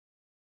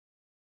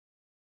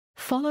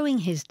Following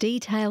his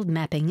detailed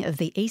mapping of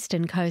the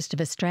eastern coast of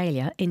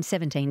Australia in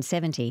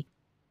 1770,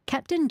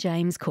 Captain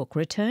James Cook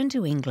returned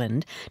to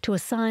England to a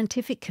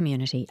scientific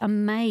community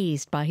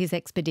amazed by his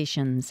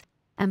expeditions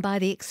and by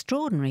the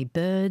extraordinary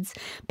birds,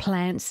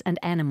 plants and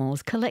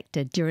animals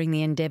collected during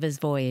the Endeavour's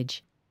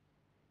voyage.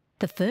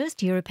 The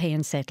first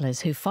European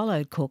settlers who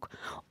followed Cook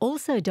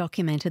also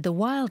documented the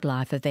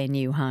wildlife of their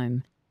new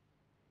home.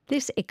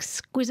 This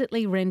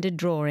exquisitely rendered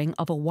drawing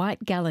of a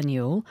white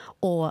gallinule,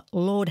 or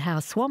Lord Howe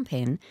swamp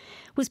hen,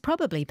 was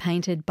probably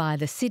painted by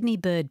the Sydney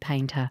bird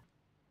painter,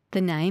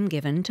 the name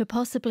given to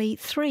possibly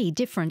 3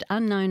 different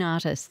unknown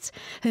artists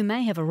who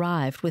may have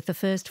arrived with the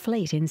first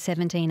fleet in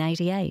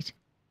 1788.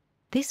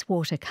 This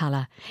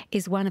watercolour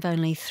is one of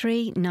only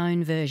 3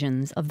 known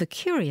versions of the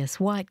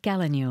curious white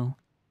gallinule,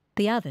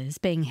 the others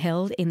being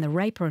held in the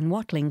Raper and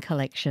Watling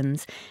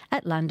collections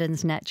at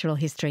London's Natural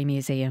History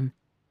Museum.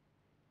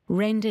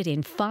 Rendered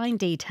in fine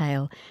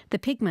detail, the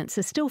pigments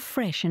are still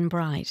fresh and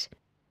bright.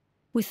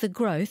 With the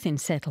growth in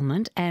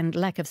settlement and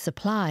lack of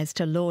supplies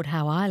to Lord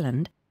Howe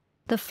Island,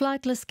 the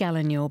flightless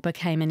gallinule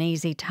became an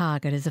easy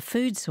target as a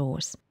food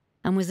source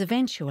and was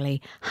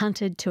eventually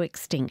hunted to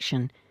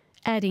extinction,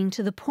 adding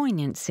to the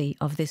poignancy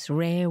of this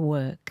rare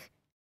work.